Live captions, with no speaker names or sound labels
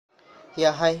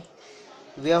Yeah, hi.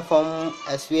 We are from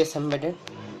svsembedded.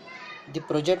 The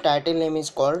project title name is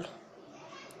called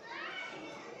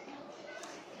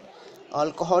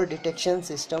Alcohol Detection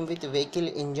System with Vehicle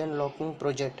Engine Locking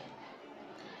Project.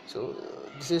 So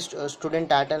this is student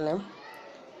title name.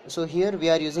 So here we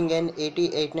are using an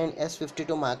 8089S52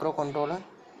 microcontroller.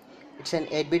 It's an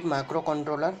 8-bit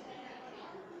microcontroller.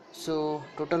 So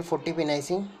total 40 pin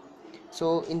IC.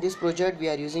 So in this project we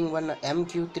are using one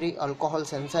MQ3 alcohol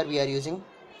sensor. We are using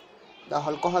the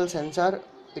alcohol sensor.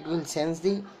 It will sense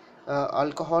the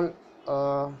alcohol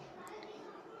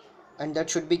and that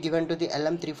should be given to the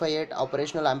LM358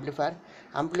 operational amplifier.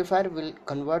 Amplifier will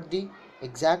convert the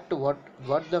exact what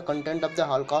the content of the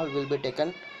alcohol will be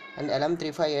taken, and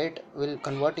LM358 will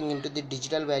converting into the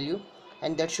digital value,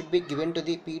 and that should be given to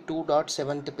the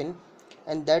P2.7th pin,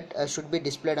 and that should be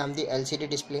displayed on the LCD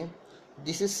display.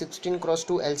 This is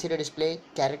 16x2 LCD display,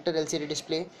 character LCD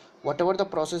display. Whatever the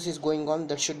process is going on,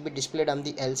 that should be displayed on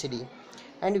the LCD.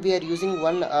 And we are using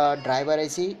one driver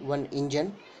IC, one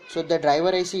engine. So the driver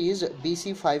IC is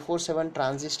BC547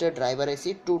 transistor driver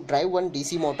IC to drive one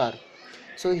DC motor.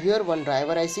 So here one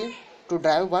driver IC to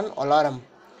drive one alarm.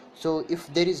 So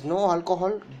if there is no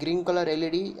alcohol, green color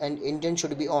LED and engine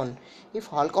should be on.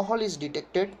 If alcohol is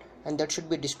detected, and that should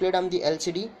be displayed on the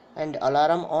LCD, and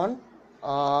alarm on,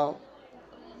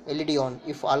 LED on.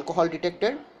 If alcohol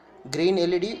detected, green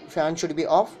LED fan should be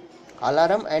off,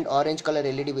 alarm and orange color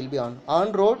LED will be on.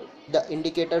 On road, the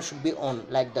indicator should be on,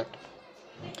 like that.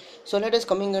 So let us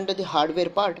coming into the hardware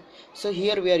part. So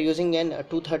here we are using an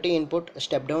 230 input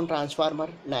step down transformer,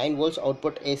 9 volts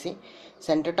output AC,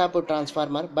 center tap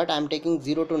transformer, but I am taking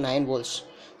 0 to 9 volts.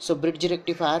 So bridge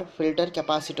rectifier, filter,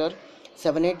 capacitor,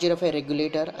 7805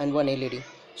 regulator and one LED.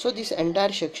 So this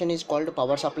entire section is called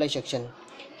power supply section.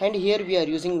 And here we are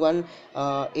using one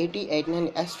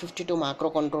 8089S52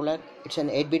 microcontroller. It's an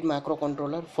 8-bit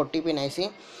microcontroller, 40 pin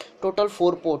IC, total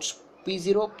 4 ports,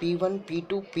 P0, P1,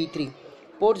 P2, P3.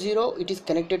 Port 0, it is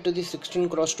connected to the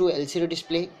 16x2 LCD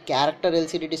display, character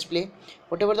LCD display.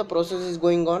 Whatever the process is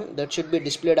going on, that should be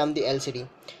displayed on the LCD.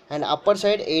 And upper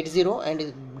side 80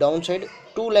 and downside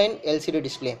 2-line LCD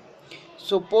display.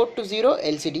 So port to 0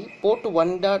 LCD, port to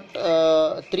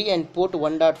 1.3 and port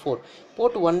 1.4.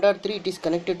 Port 1.3, it is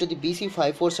connected to the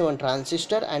BC547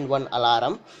 transistor and one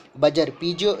alarm, buzzer,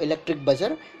 piezo electric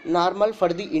buzzer, normal for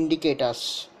the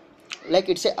indicators, like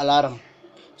it's a alarm.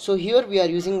 So here we are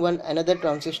using one another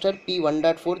transistor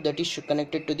P1.4, that is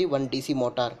connected to the one DC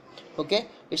motor. Okay,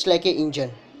 it's like a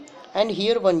engine. And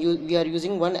here we are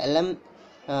using one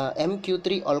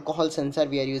MQ3 alcohol sensor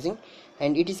we are using,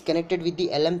 and it is connected with the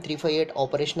LM358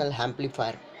 operational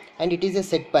amplifier, and it is a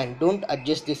set point. Don't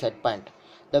adjust the set point,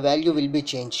 the value will be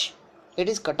changed. It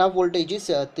is cutoff voltage is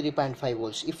 3.5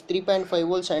 volts. If 3.5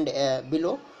 volts and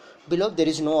below there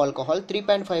is no alcohol,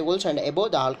 3.5 volts and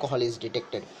above the alcohol is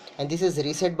detected. And this is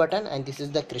reset button, and this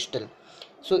is the crystal.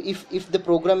 So if the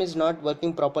program is not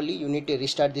working properly, you need to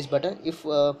restart this button. If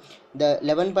the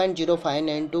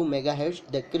 11.0592 megahertz,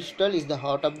 the crystal is the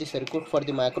heart of the circuit for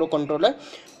the microcontroller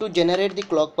to generate the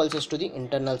clock pulses to the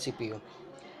internal CPU.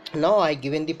 Now I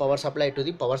given the power supply to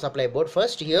the power supply board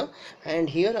first here, and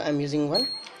here I am using one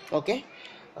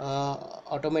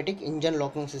automatic engine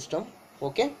locking system.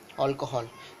 Okay, alcohol.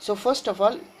 So first of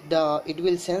all, it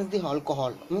will sense the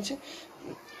alcohol, means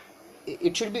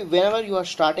it should be whenever you are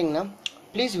starting now,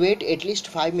 please wait at least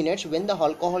 5 minutes when the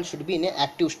alcohol should be in an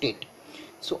active state.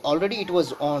 So already it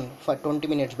was on for 20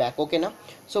 minutes back. Okay now,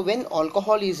 so when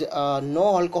alcohol is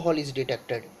no alcohol is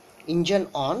detected, engine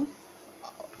on,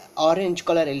 orange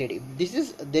color LED, this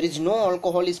is there is no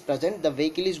alcohol is present, the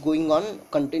vehicle is going on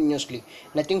continuously,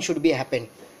 nothing should be happen.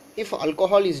 If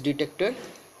alcohol is detected,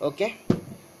 okay,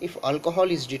 if alcohol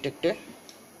is detected,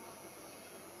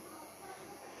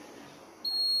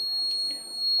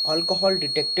 alcohol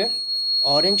detected,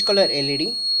 orange color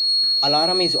LED,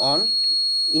 alarm is on,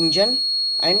 engine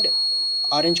and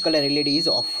orange color LED is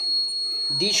off.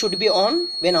 These should be on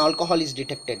when alcohol is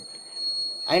detected.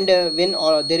 And when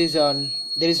there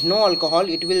is no alcohol,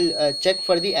 it will check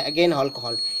for the again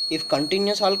alcohol. If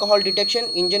continuous alcohol detection,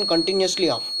 engine continuously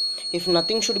off. If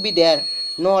nothing should be there,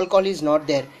 no alcohol is not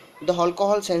there, the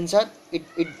alcohol sensor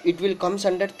it will comes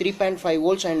under 3.5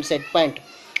 volts and set point.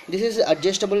 This is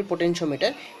adjustable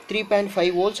potentiometer,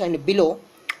 3.5 volts and below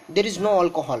there is no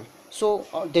alcohol. So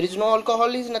there is no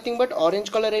alcohol is nothing but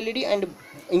orange color LED and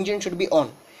engine should be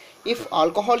on. If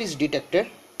alcohol is detected,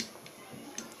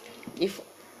 if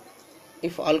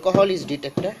alcohol is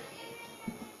detected,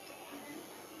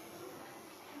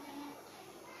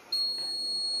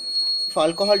 if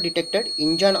alcohol detected,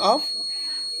 engine off,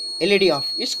 LED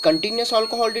off. Is continuous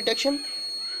alcohol detection,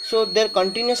 So their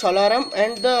continuous alarm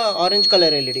and the orange color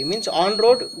LED means on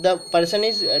road the person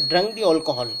is drunk the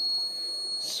alcohol.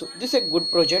 So this is a good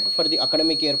project for the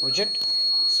academic year project.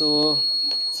 So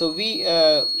we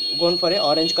gone for a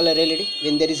orange color LED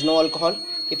when there is no alcohol.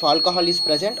 If alcohol is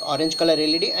present, orange color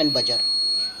LED and buzzer.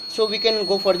 So we can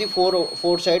go for the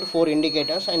four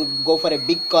indicators and go for a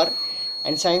big car.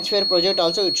 And science fair project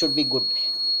also it should be good.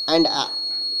 And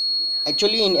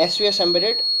actually in SVS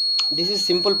embedded, this is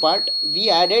simple part. We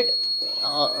added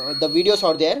the videos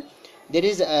are there. There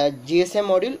is a GSM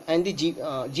module and the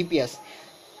GPS.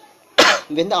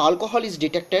 When the alcohol is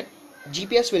detected,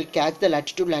 GPS will catch the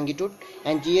latitude longitude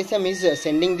and GSM is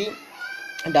sending the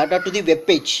data to the web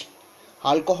page.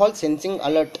 Alcohol sensing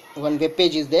alert, one web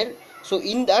page is there. So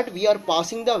in that we are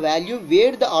passing the value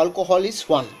where the alcohol is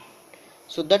found.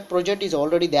 So that project is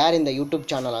already there in the YouTube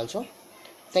channel also.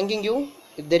 Thanking you.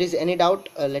 If there is any doubt,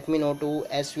 let me know to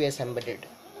SVS embedded.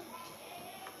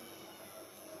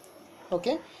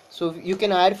 Okay, so you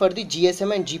can add for the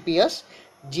GSM and GPS.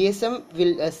 GSM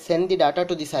will send the data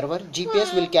to the server.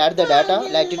 GPS will carry the data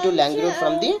latitude longitude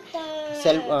from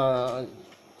the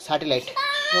satellite.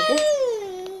 Okay.